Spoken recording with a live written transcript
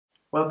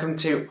Welcome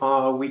to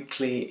our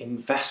weekly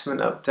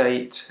investment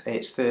update.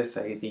 It's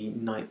Thursday the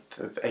 9th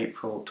of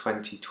April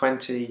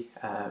 2020.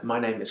 My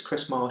name is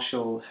Chris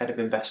Marshall, Head of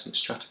Investment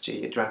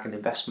Strategy at Dragon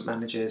Investment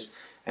Managers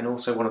and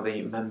also one of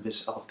the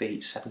members of the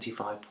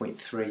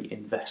 75.3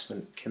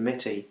 Investment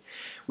Committee.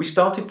 We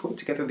started putting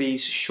together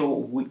these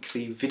short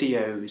weekly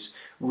videos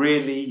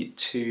really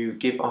to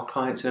give our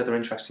clients and other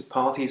interested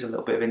parties a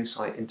little bit of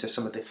insight into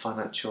some of the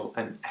financial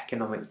and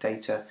economic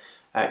data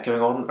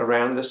going on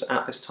around us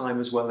at this time,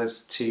 as well as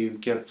to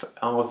give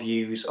our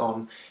views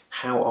on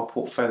how our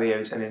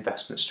portfolios and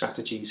investment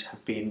strategies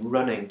have been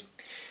running.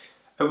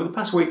 Over the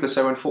past week or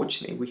so,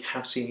 unfortunately, we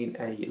have seen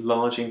a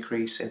large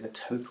increase in the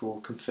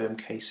total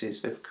confirmed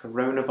cases of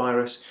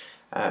coronavirus.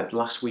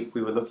 Last week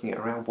we were looking at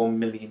around 1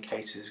 million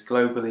cases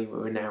globally.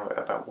 We're now at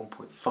about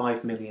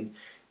 1.5 million,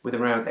 with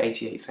around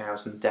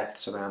 88,000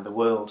 deaths around the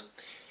world.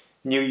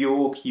 New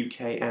York,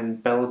 UK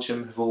and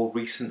Belgium have all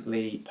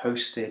recently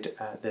posted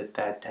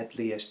their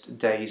deadliest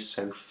days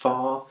so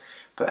far.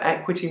 But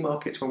equity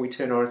markets, when we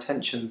turn our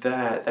attention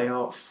there, they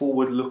are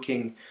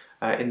forward-looking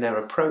in their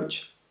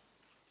approach,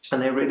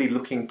 and they're really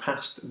looking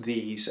past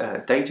these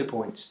data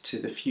points to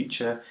the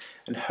future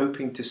and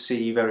hoping to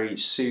see very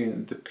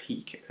soon the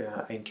peak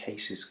in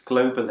cases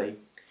globally.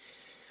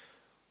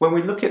 When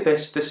we look at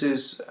this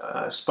has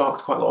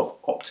sparked quite a lot of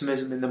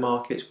optimism in the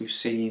markets. We've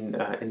seen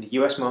in the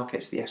US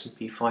markets the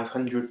S&P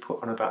 500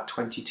 put on about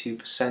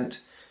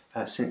 22%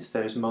 since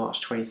those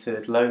March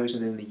 23rd lows,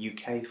 and in the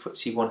UK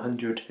FTSE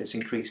 100 has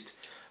increased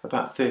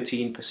about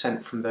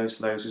 13% from those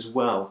lows as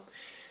well.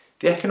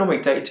 The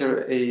economic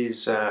data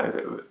is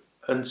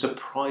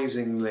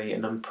unsurprisingly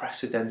and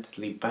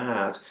unprecedentedly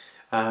bad,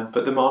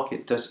 but the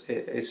market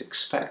is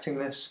expecting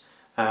this.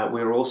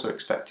 We're also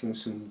expecting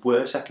some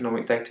worse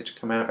economic data to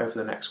come out over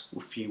the next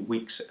few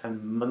weeks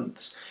and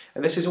months.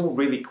 And this is all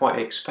really quite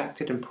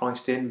expected and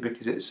priced in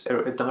because it's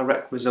a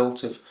direct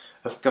result of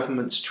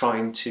governments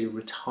trying to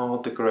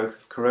retard the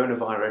growth of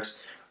coronavirus,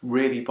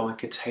 really by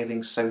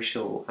curtailing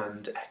social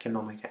and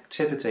economic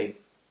activity.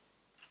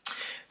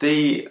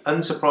 The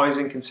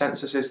unsurprising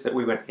consensus is that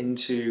we went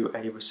into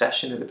a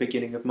recession at the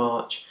beginning of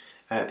March.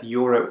 The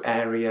euro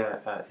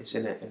area is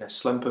in a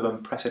slump of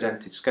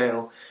unprecedented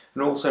scale,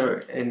 and also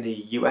in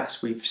the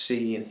US we've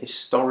seen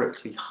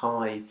historically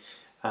high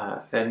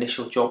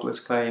initial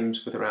jobless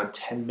claims, with around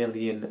 10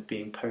 million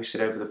being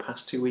posted over the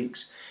past 2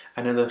 weeks,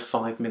 and another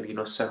 5 million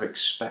or so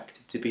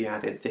expected to be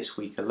added this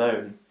week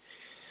alone.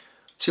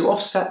 To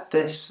offset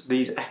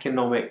these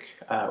economic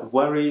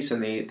worries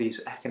and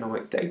these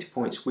economic data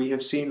points, we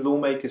have seen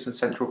lawmakers and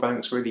central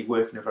banks really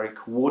work in a very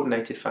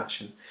coordinated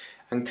fashion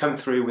and come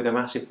through with a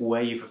massive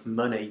wave of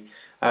money,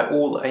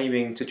 all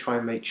aiming to try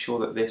and make sure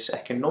that this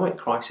economic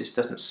crisis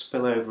doesn't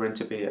spill over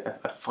into be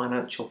a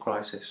financial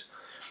crisis.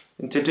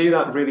 And to do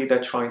that, really,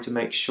 they're trying to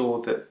make sure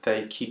that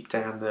they keep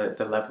down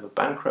the level of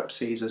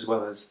bankruptcies as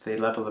well as the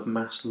level of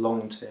mass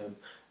long-term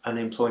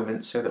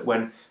unemployment, so that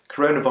when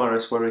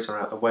coronavirus worries are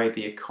out the way,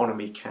 the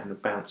economy can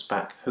bounce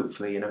back,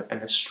 hopefully in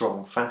a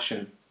strong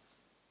fashion.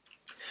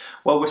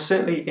 Well, we're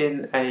certainly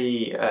in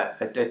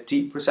a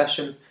deep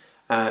recession.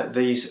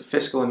 These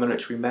fiscal and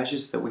monetary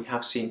measures that we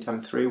have seen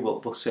come through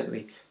will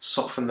certainly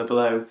soften the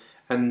blow,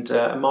 and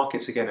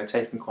markets again are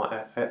taking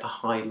quite a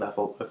high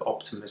level of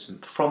optimism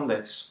from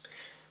this.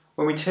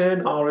 When we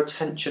turn our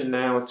attention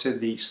now to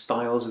the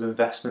styles of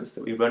investments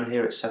that we run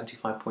here at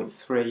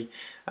 75.3,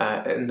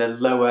 in the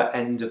lower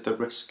end of the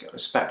risk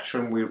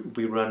spectrum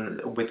we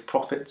run with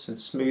profits and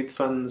smooth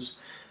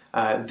funds.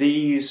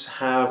 These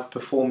have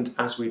performed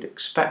as we'd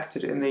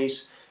expected in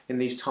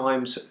these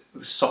times,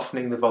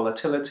 softening the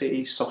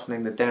volatility,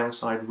 softening the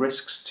downside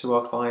risks to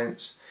our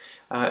clients.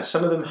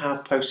 Some of them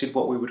have posted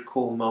what we would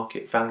call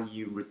market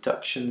value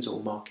reductions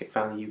or market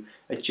value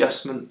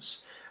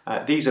adjustments.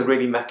 These are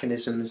really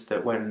mechanisms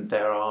that when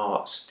there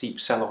are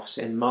steep sell-offs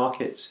in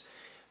markets,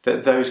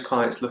 that those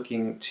clients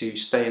looking to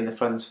stay in the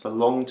funds for the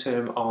long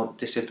term aren't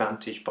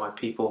disadvantaged by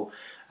people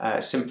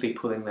simply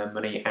pulling their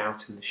money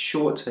out in the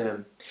short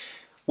term.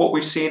 What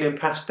we've seen in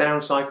past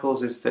down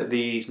cycles is that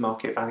these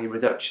market value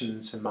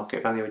reductions and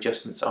market value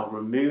adjustments are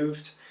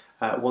removed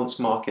once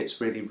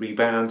markets really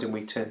rebound and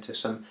we turn to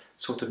some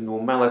sort of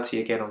normality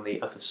again on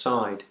the other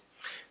side.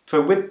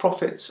 For with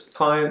profits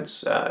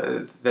clients,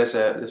 there's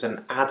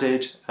an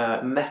added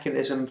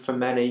mechanism for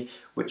many,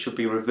 which would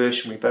be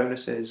reversionary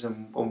bonuses,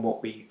 and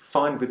what we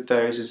find with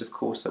those is, of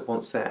course, that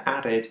once they're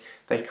added,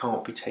 they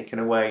can't be taken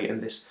away,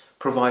 and this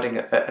providing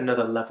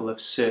another level of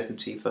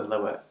certainty for the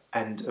lower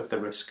end of the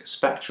risk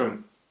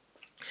spectrum.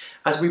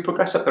 As we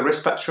progress up the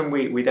risk spectrum,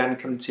 we then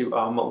come to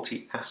our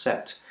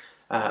multi-asset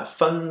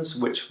funds,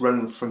 which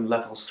run from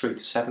levels 3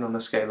 to 7 on a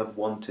scale of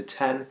 1 to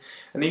 10,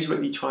 and these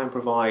really try and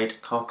provide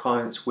our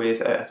clients with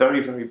a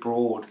very, very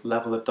broad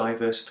level of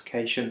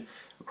diversification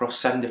across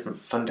 7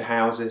 different fund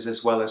houses,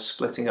 as well as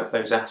splitting up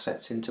those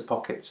assets into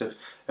pockets of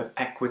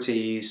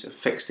equities, of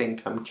fixed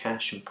income,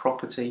 cash and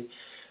property.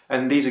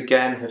 And these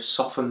again have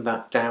softened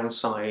that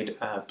downside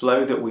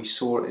blow that we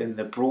saw in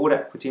the broad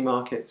equity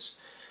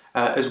markets,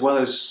 as well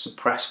as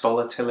suppress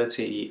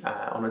volatility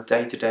on a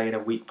day-to-day and a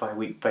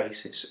week-by-week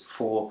basis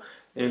for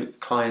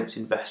clients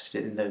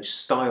invested in those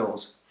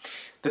styles.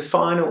 The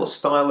final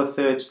style, the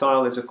third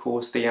style, is of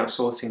course the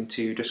outsourcing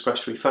to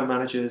discretionary fund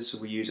managers.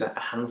 We use a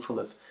handful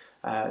of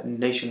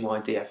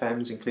nationwide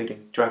DFMs,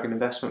 including Dragon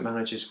Investment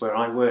Managers, where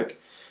I work.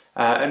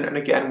 And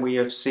again, we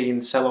have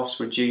seen sell-offs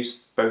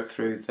reduce both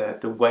through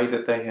the way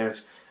that they have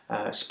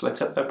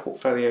split up their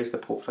portfolios, the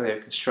portfolio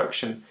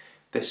construction,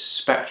 this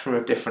spectrum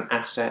of different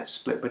assets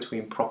split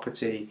between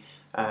property,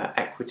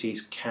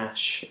 equities,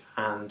 cash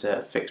and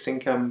fixed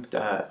income,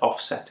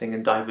 offsetting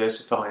and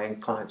diversifying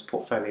clients'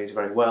 portfolios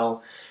very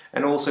well,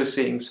 and also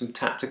seeing some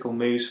tactical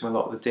moves from a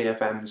lot of the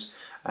DFMs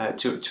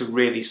to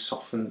really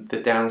soften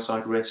the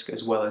downside risk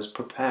as well as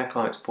prepare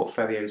clients'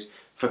 portfolios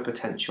for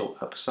potential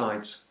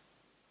upsides.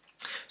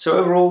 So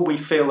overall, we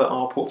feel that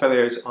our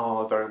portfolios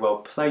are very well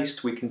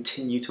placed. We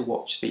continue to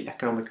watch the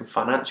economic and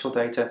financial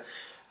data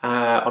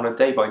on a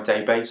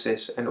day-by-day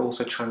basis and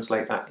also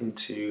translate that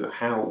into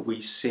how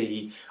we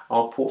see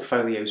our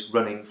portfolios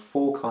running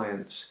for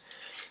clients.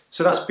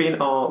 So that's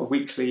been our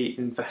weekly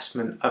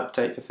investment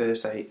update for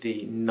Thursday,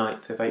 the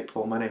 9th of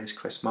April. My name is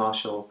Chris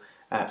Marshall.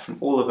 From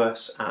all of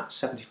us at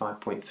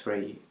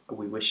 75.3,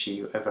 we wish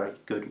you a very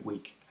good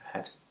week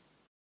ahead.